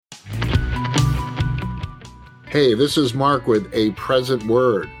Hey, this is Mark with A Present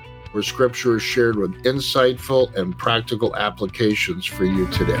Word, where Scripture is shared with insightful and practical applications for you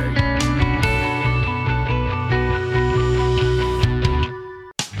today.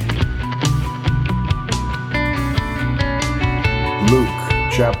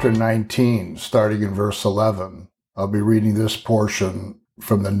 Luke chapter 19, starting in verse 11. I'll be reading this portion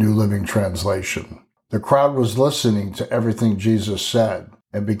from the New Living Translation. The crowd was listening to everything Jesus said,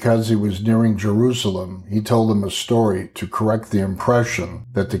 and because he was nearing Jerusalem, he told them a story to correct the impression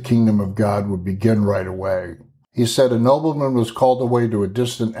that the kingdom of God would begin right away. He said a nobleman was called away to a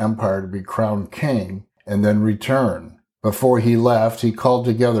distant empire to be crowned king and then return. Before he left, he called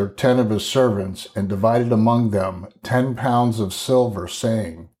together 10 of his servants and divided among them 10 pounds of silver,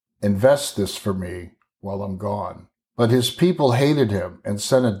 saying, "Invest this for me while I'm gone." But his people hated him and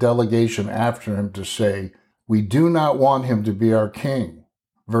sent a delegation after him to say, "We do not want him to be our king."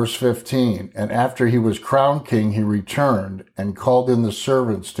 Verse 15, and after he was crowned king, he returned and called in the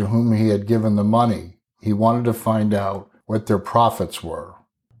servants to whom he had given the money. He wanted to find out what their profits were.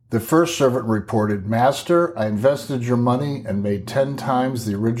 The first servant reported, "Master, I invested your money and made 10 times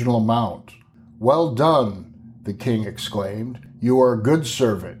the original amount." "Well done," the king exclaimed. "You are a good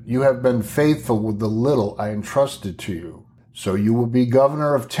servant. You have been faithful with the little I entrusted to you. So you will be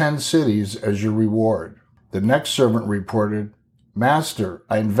governor of 10 cities as your reward." The next servant reported, "Master,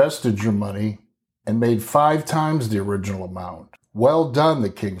 I invested your money and made 5 times the original amount." "Well done," the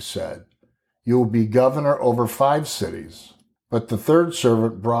king said. "You will be governor over 5 cities." But the third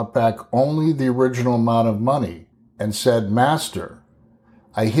servant brought back only the original amount of money and said, "Master,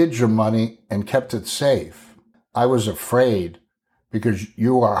 I hid your money and kept it safe. I was afraid because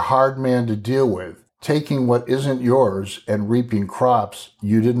you are a hard man to deal with, taking what isn't yours and reaping crops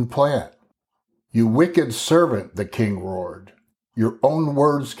you didn't plant." "You wicked servant," the king roared. "Your own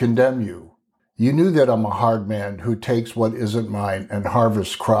words condemn you. You knew that I'm a hard man who takes what isn't mine and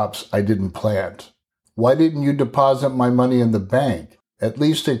harvests crops I didn't plant. Why didn't you deposit my money in the bank? At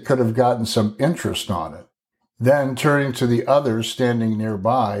least it could have gotten some interest on it." Then, turning to the others standing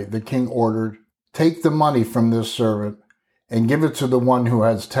nearby, the king ordered, "Take the money from this servant and give it to the one who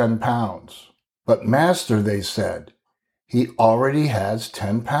has 10 pounds. "But master," they said, "he already has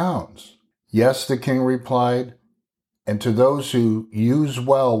 10 pounds. "Yes," the king replied, "and to those who use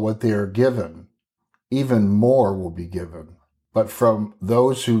well what they are given, even more will be given. But from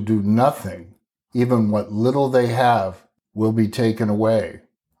those who do nothing, even what little they have will be taken away.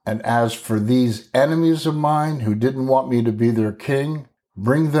 And as for these enemies of mine who didn't want me to be their king,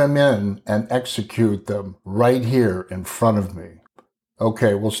 bring them in and execute them right here in front of me."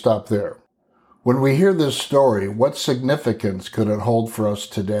 Okay, we'll stop there. When we hear this story, what significance could it hold for us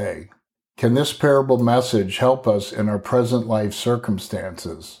today? Can this parable message help us in our present life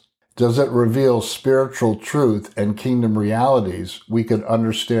circumstances? Does it reveal spiritual truth and kingdom realities we could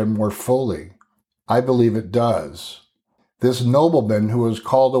understand more fully? I believe it does. This nobleman who was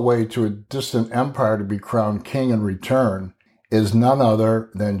called away to a distant empire to be crowned king and return is none other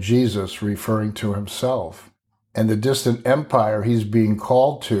than Jesus referring to himself. And the distant empire he's being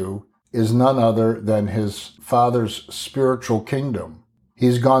called to is none other than his Father's spiritual kingdom.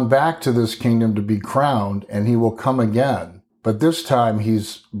 He's gone back to this kingdom to be crowned, and he will come again. But this time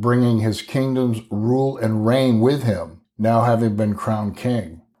he's bringing his kingdom's rule and reign with him, now having been crowned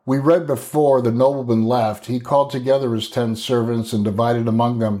king. We read before the nobleman left, he called together his 10 servants and divided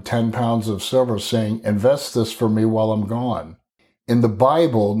among them 10 pounds of silver, saying, "Invest this for me while I'm gone." In the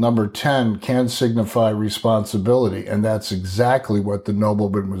Bible, number 10 can signify responsibility, and that's exactly what the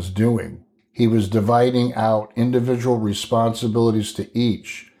nobleman was doing. He was dividing out individual responsibilities to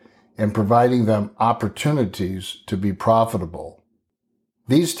each and providing them opportunities to be profitable.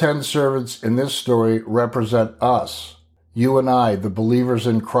 These 10 servants in this story represent us, you and I, the believers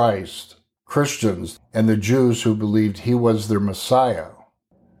in Christ, Christians, and the Jews who believed he was their Messiah.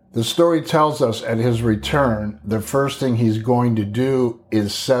 The story tells us at his return, the first thing he's going to do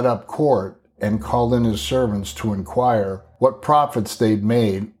is set up court and call in his servants to inquire what profits they'd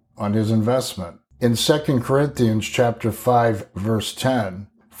made on his investment. In 2 Corinthians chapter 5, verse 10,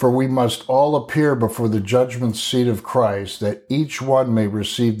 "For we must all appear before the judgment seat of Christ, that each one may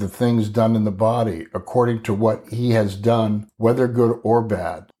receive the things done in the body, according to what he has done, whether good or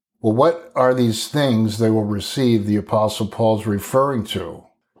bad." Well, what are these things they will receive the Apostle Paul's referring to?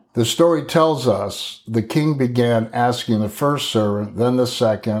 The story tells us the king began asking the first servant, then the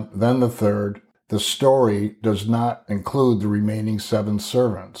second, then the third. The story does not include the remaining 7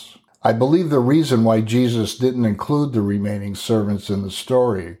 servants. I believe the reason why Jesus didn't include the remaining servants in the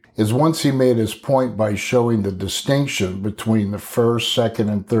story is once he made his point by showing the distinction between the first, second,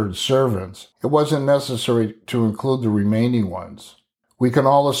 and third servants, it wasn't necessary to include the remaining ones. We can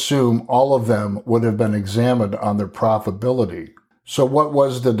all assume all of them would have been examined on their profitability. So what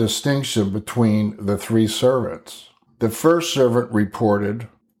was the distinction between the three servants? The first servant reported,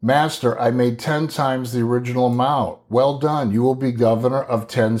 "Master, I made 10 times the original amount. Well done. You will be governor of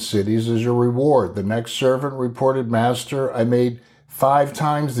 10 cities as your reward." The next servant reported, "Master, I made 5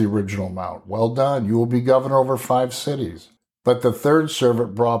 times the original amount. Well done. You will be governor over 5 cities." But the third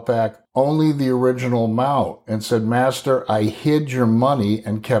servant brought back only the original amount and said, "Master, I hid your money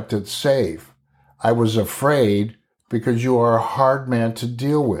and kept it safe. I was afraid because you are a hard man to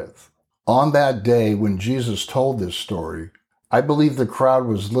deal with." On that day when Jesus told this story, I believe the crowd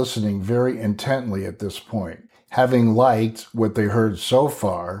was listening very intently at this point, having liked what they heard so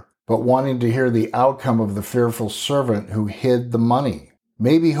far, but wanting to hear the outcome of the fearful servant who hid the money.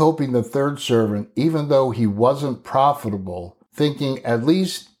 Maybe hoping the third servant, even though he wasn't profitable, thinking at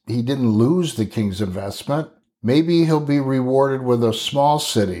least he didn't lose the king's investment, maybe he'll be rewarded with a small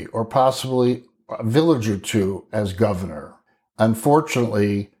city or possibly a village or two as governor.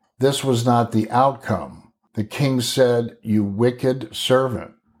 Unfortunately, this was not the outcome. The king said, "You wicked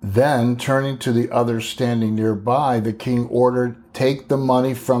servant." Then, turning to the others standing nearby, the king ordered, "Take the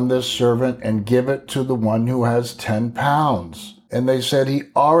money from this servant and give it to the one who has 10 pounds. And they said, "He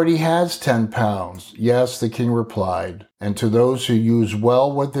already has 10 pounds. "Yes," the king replied, "and to those who use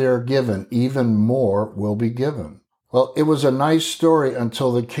well what they are given, even more will be given." Well, it was a nice story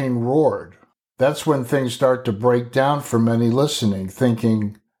until the king roared. That's when things start to break down for many listening,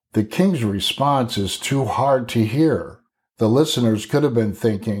 thinking, the king's response is too hard to hear. The listeners could have been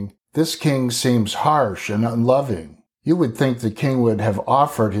thinking, this king seems harsh and unloving. You would think the king would have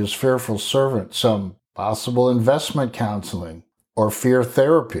offered his fearful servant some possible investment counseling or fear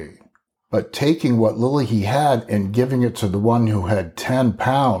therapy. But taking what little he had and giving it to the one who had 10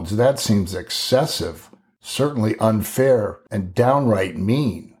 pounds, that seems excessive, certainly unfair, and downright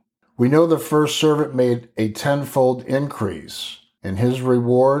mean. We know the first servant made a 10-fold increase, and his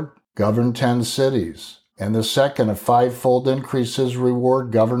reward governed 10 cities. And the second, a 5-fold increase, his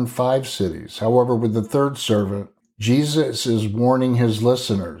reward governed 5 cities. However, with the third servant, Jesus is warning his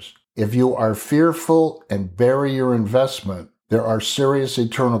listeners, if you are fearful and bury your investment, there are serious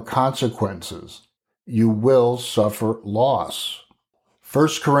eternal consequences. You will suffer loss.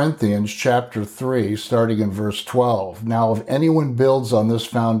 1 Corinthians chapter 3, starting in verse 12. Now, if anyone builds on this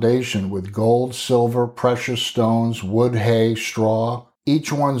foundation with gold, silver, precious stones, wood, hay, straw,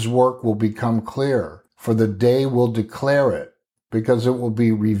 each one's work will become clear, for the day will declare it, because it will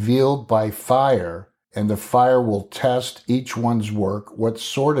be revealed by fire, and the fire will test each one's work, what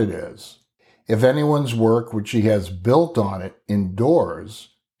sort it is. If anyone's work which he has built on it endures,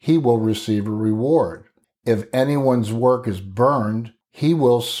 he will receive a reward. If anyone's work is burned, he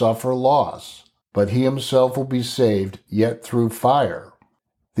will suffer loss, but he himself will be saved, yet through fire.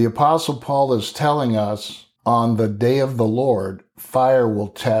 The Apostle Paul is telling us, on the day of the Lord, fire will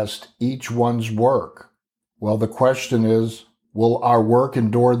test each one's work. Well, the question is, will our work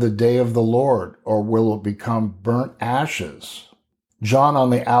endure the day of the Lord, or will it become burnt ashes? John on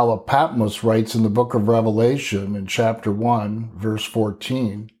the Isle of Patmos writes in the book of Revelation in chapter 1, verse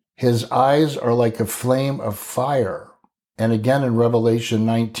 14, his eyes are like a flame of fire. And again in Revelation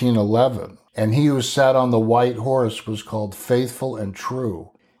 19:11, and he who sat on the white horse was called Faithful and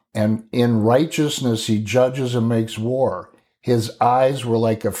True, and in righteousness he judges and makes war. His eyes were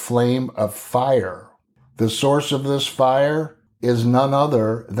like a flame of fire. The source of this fire is none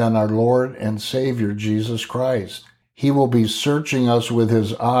other than our Lord and Savior Jesus Christ. He will be searching us with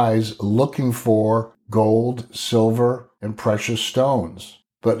his eyes, looking for gold, silver, and precious stones.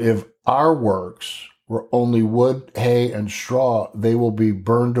 But if our works were only wood, hay, and straw, they will be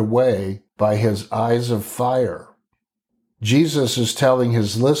burned away by his eyes of fire. Jesus is telling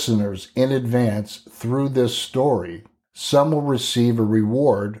his listeners in advance through this story, some will receive a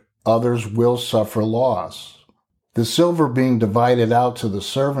reward, others will suffer loss. The silver being divided out to the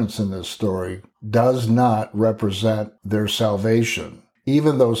servants in this story does not represent their salvation,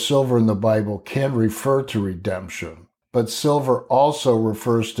 even though silver in the Bible can refer to redemption. But silver also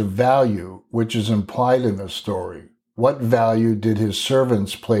refers to value, which is implied in the story. What value did his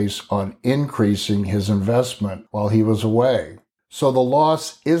servants place on increasing his investment while he was away? So the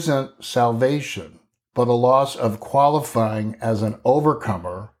loss isn't salvation, but a loss of qualifying as an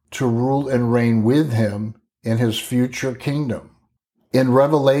overcomer to rule and reign with him in his future kingdom. In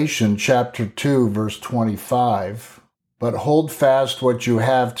Revelation chapter 2, verse 25, but hold fast what you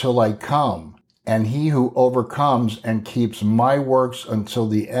have till I come. And he who overcomes and keeps my works until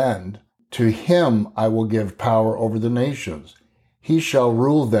the end, to him I will give power over the nations. He shall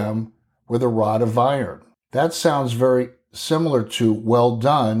rule them with a rod of iron. That sounds very similar to, well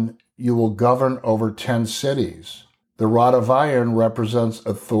done, you will govern over 10 cities. The rod of iron represents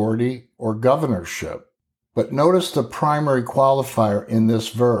authority or governorship. But notice the primary qualifier in this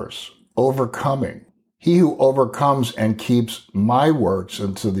verse, overcoming. He who overcomes and keeps my works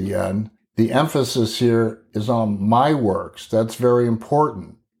unto the end. The emphasis here is on my works. That's very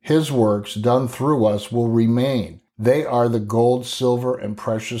important. His works done through us will remain. They are the gold, silver, and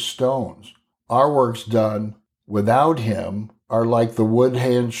precious stones. Our works done without him are like the wood,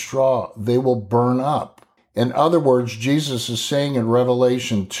 hay, and straw. They will burn up. In other words, Jesus is saying in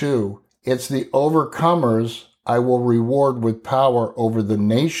Revelation 2, it's the overcomers I will reward with power over the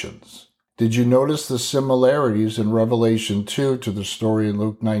nations. Did you notice the similarities in Revelation 2 to the story in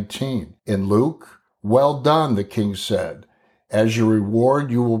Luke 19? In Luke, well done, the king said. As your reward,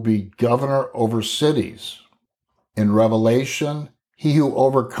 you will be governor over cities. In Revelation, he who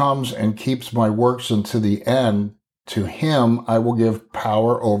overcomes and keeps my works unto the end, to him I will give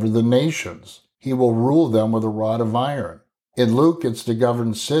power over the nations. He will rule them with a rod of iron. In Luke, it's to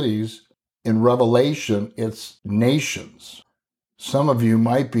govern cities. In Revelation, it's nations. Some of you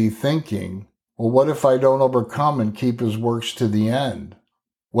might be thinking, well, what if I don't overcome and keep his works to the end?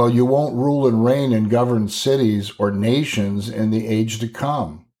 Well, you won't rule and reign and govern cities or nations in the age to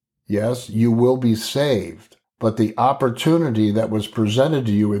come. Yes, you will be saved, but the opportunity that was presented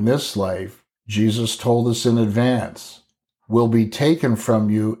to you in this life, Jesus told us in advance, will be taken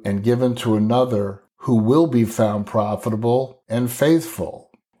from you and given to another who will be found profitable and faithful.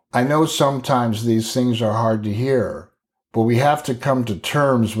 I know sometimes these things are hard to hear, but we have to come to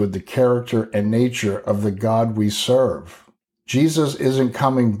terms with the character and nature of the God we serve. Jesus isn't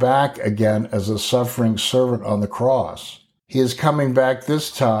coming back again as a suffering servant on the cross. He is coming back this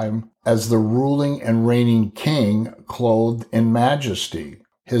time as the ruling and reigning king clothed in majesty.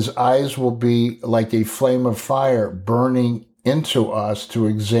 His eyes will be like a flame of fire burning into us to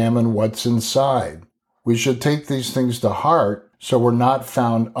examine what's inside. We should take these things to heart so we're not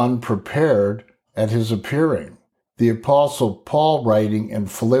found unprepared at his appearing. The Apostle Paul, writing in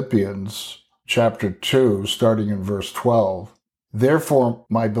Philippians chapter 2, starting in verse 12, therefore,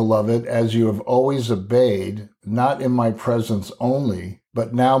 my beloved, as you have always obeyed, not in my presence only,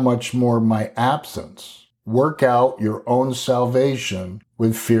 but now much more my absence, work out your own salvation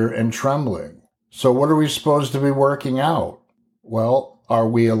with fear and trembling. So what are we supposed to be working out? Well, are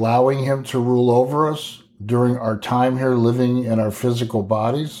we allowing him to rule over us during our time here living in our physical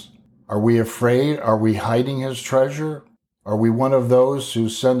bodies? Are we afraid? Are we hiding his treasure? Are we one of those who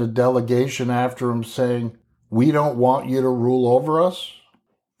send a delegation after him saying, we don't want you to rule over us?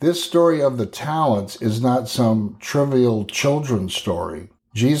 This story of the talents is not some trivial children's story.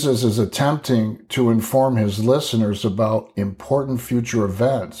 Jesus is attempting to inform his listeners about important future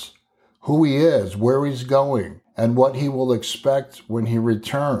events, who he is, where he's going, and what he will expect when he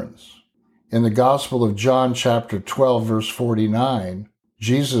returns. In the Gospel of John chapter 12, verse 49,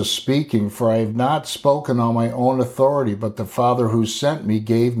 Jesus speaking, for I have not spoken on my own authority, but the Father who sent me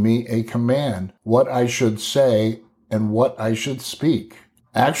gave me a command, what I should say and what I should speak.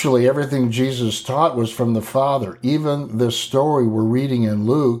 Actually, everything Jesus taught was from the Father. Even this story we're reading in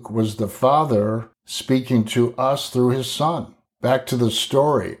Luke was the Father speaking to us through his Son. Back to the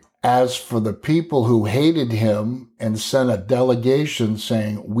story. As for the people who hated him and sent a delegation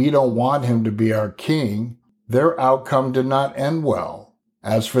saying, we don't want him to be our king, their outcome did not end well.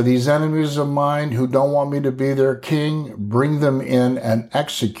 As for these enemies of mine who don't want me to be their king, bring them in and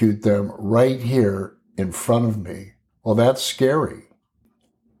execute them right here in front of me. Well, that's scary.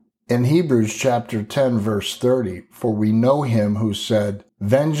 In Hebrews chapter 10, verse 30, for we know him who said,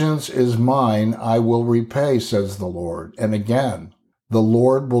 vengeance is mine, I will repay, says the Lord. And again, the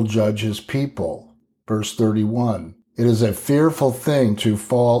Lord will judge his people. Verse 31, it is a fearful thing to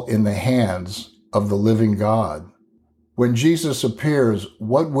fall in the hands of the living God. When Jesus appears,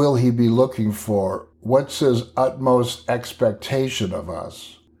 what will he be looking for? What's his utmost expectation of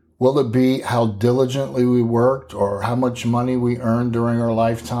us? Will it be how diligently we worked or how much money we earned during our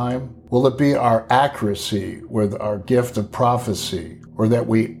lifetime? Will it be our accuracy with our gift of prophecy, or that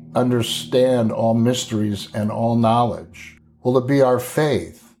we understand all mysteries and all knowledge? Will it be our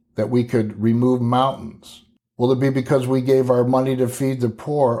faith that we could remove mountains? Will it be because we gave our money to feed the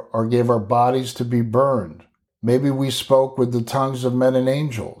poor or gave our bodies to be burned? Maybe we spoke with the tongues of men and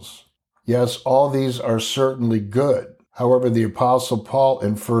angels. Yes, all these are certainly good. However, the Apostle Paul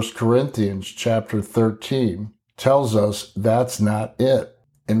in 1 Corinthians chapter 13 tells us that's not it.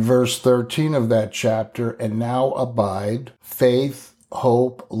 In verse 13 of that chapter, and now abide faith,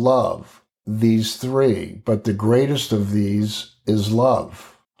 hope, love, these three, but the greatest of these is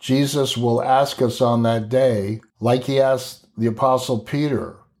love. Jesus will ask us on that day, like he asked the Apostle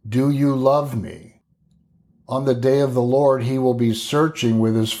Peter, do you love me? On the day of the Lord, he will be searching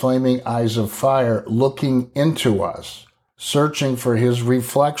with his flaming eyes of fire, looking into us, searching for his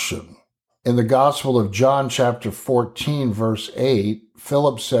reflection. In the Gospel of John, chapter 14, verse 8,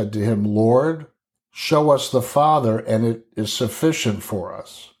 Philip said to him, Lord, show us the Father, and it is sufficient for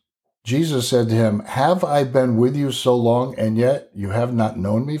us. Jesus said to him, have I been with you so long, and yet you have not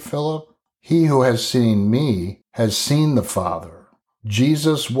known me, Philip? He who has seen me has seen the Father.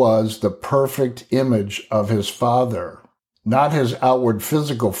 Jesus was the perfect image of his Father, not his outward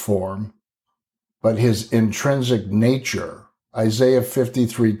physical form, but his intrinsic nature. Isaiah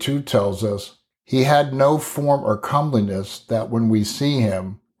 53:2 tells us, he had no form or comeliness that when we see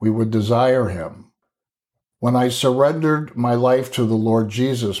him, we would desire him. When I surrendered my life to the Lord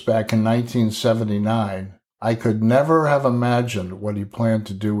Jesus back in 1979, I could never have imagined what he planned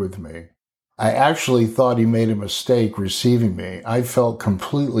to do with me. I actually thought he made a mistake receiving me. I felt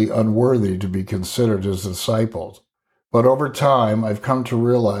completely unworthy to be considered his disciple. But over time, I've come to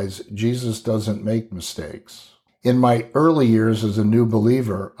realize Jesus doesn't make mistakes. In my early years as a new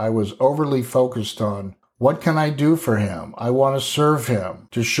believer, I was overly focused on, what can I do for him? I want to serve him,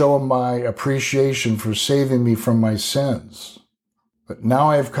 to show him my appreciation for saving me from my sins. But now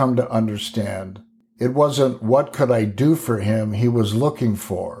I've come to understand, it wasn't what could I do for him he was looking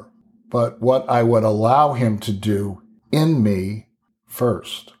for, but what I would allow him to do in me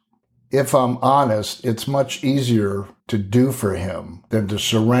first. If I'm honest, it's much easier to do for him than to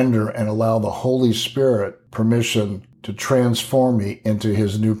surrender and allow the Holy Spirit permission to transform me into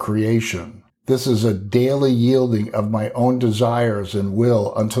his new creation. This is a daily yielding of my own desires and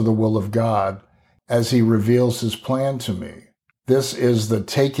will unto the will of God as he reveals his plan to me. This is the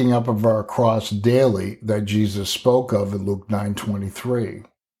taking up of our cross daily that Jesus spoke of in Luke 9:23.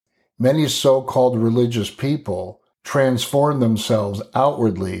 Many so-called religious people transform themselves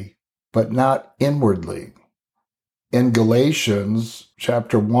outwardly, but not inwardly. In Galatians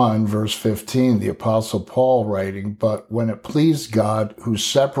chapter 1, verse 15, the Apostle Paul writing, but when it pleased God who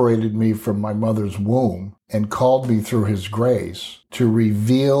separated me from my mother's womb and called me through his grace to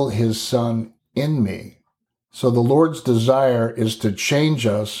reveal his Son in me. So the Lord's desire is to change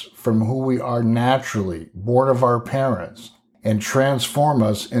us from who we are naturally, born of our parents, and transform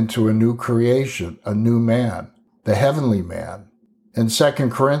us into a new creation, a new man, the heavenly man. In 2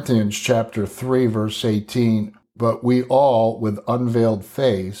 Corinthians chapter 3, verse 18, but we all, with unveiled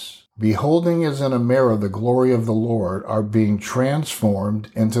face, beholding as in a mirror the glory of the Lord, are being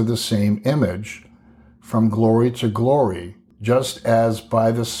transformed into the same image from glory to glory, just as by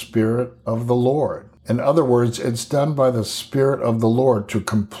the Spirit of the Lord. In other words, it's done by the Spirit of the Lord to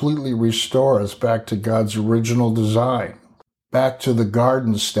completely restore us back to God's original design, back to the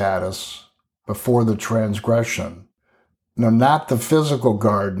garden status before the transgression. No, not the physical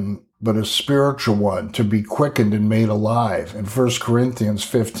garden, but a spiritual one, to be quickened and made alive. In 1 Corinthians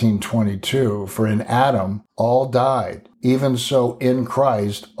 15:22, for in Adam all died, even so in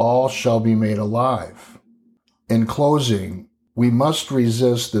Christ all shall be made alive. In closing, we must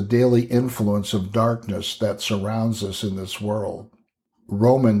resist the daily influence of darkness that surrounds us in this world.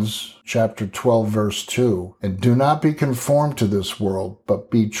 Romans chapter 12, verse 2, and do not be conformed to this world,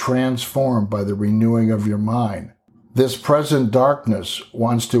 but be transformed by the renewing of your mind. This present darkness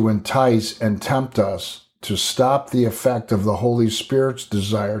wants to entice and tempt us to stop the effect of the Holy Spirit's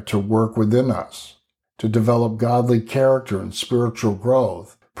desire to work within us, to develop godly character and spiritual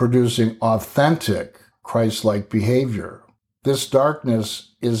growth, producing authentic Christ-like behavior. This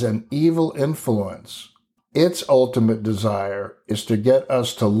darkness is an evil influence. Its ultimate desire is to get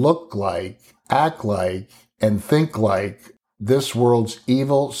us to look like, act like, and think like this world's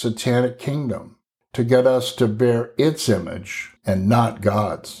evil satanic kingdom, to get us to bear its image and not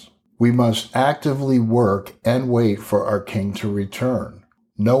God's. We must actively work and wait for our King to return,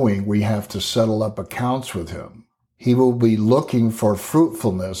 knowing we have to settle up accounts with him. He will be looking for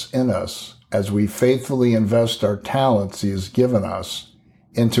fruitfulness in us as we faithfully invest our talents he has given us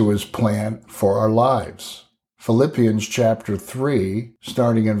into his plan for our lives. Philippians chapter 3,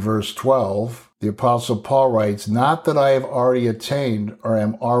 starting in verse 12, the Apostle Paul writes, not that I have already attained or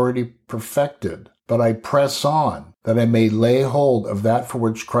am already perfected, but I press on, that I may lay hold of that for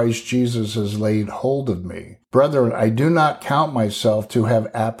which Christ Jesus has laid hold of me. Brethren, I do not count myself to have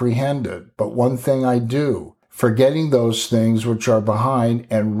apprehended, but one thing I do, forgetting those things which are behind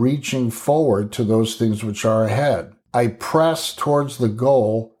and reaching forward to those things which are ahead. I press towards the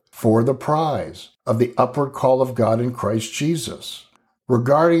goal for the prize of the upward call of God in Christ Jesus.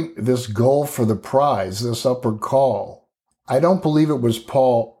 Regarding this goal for the prize, this upward call, I don't believe it was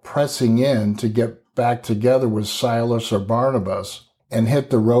Paul pressing in to get back together with Silas or Barnabas and hit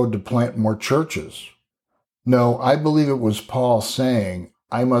the road to plant more churches. No, I believe it was Paul saying,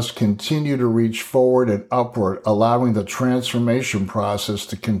 I must continue to reach forward and upward, allowing the transformation process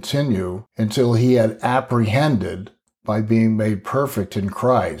to continue until he had apprehended by being made perfect in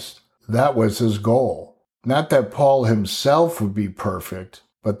Christ. That was his goal. Not that Paul himself would be perfect,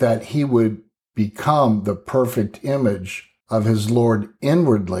 but that he would become the perfect image of his Lord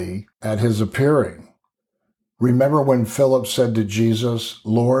inwardly at his appearing. Remember when Philip said to Jesus,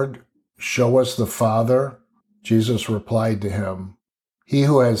 Lord, show us the Father? Jesus replied to him, He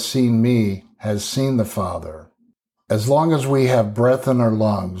who has seen me has seen the Father. As long as we have breath in our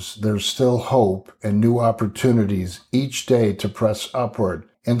lungs, there's still hope and new opportunities each day to press upward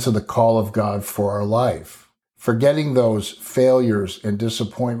into the call of God for our life, forgetting those failures and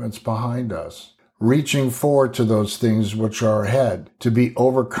disappointments behind us, reaching forward to those things which are ahead, to be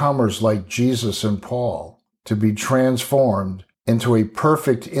overcomers like Jesus and Paul, to be transformed into a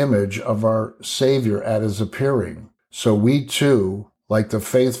perfect image of our Savior at his appearing. So we too, like the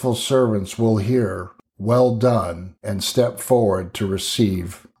faithful servants, will hear, well done, and step forward to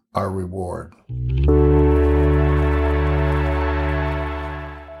receive our reward.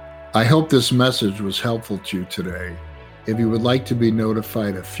 I hope this message was helpful to you today. If you would like to be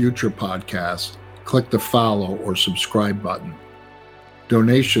notified of future podcasts, click the follow or subscribe button.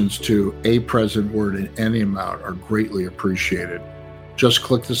 Donations to A Present Word in any amount are greatly appreciated. Just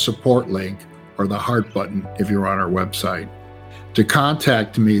click the support link or the heart button if you're on our website. To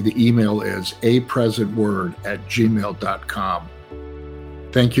contact me, the email is apresentword@gmail.com.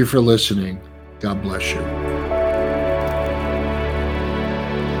 Thank you for listening. God bless you.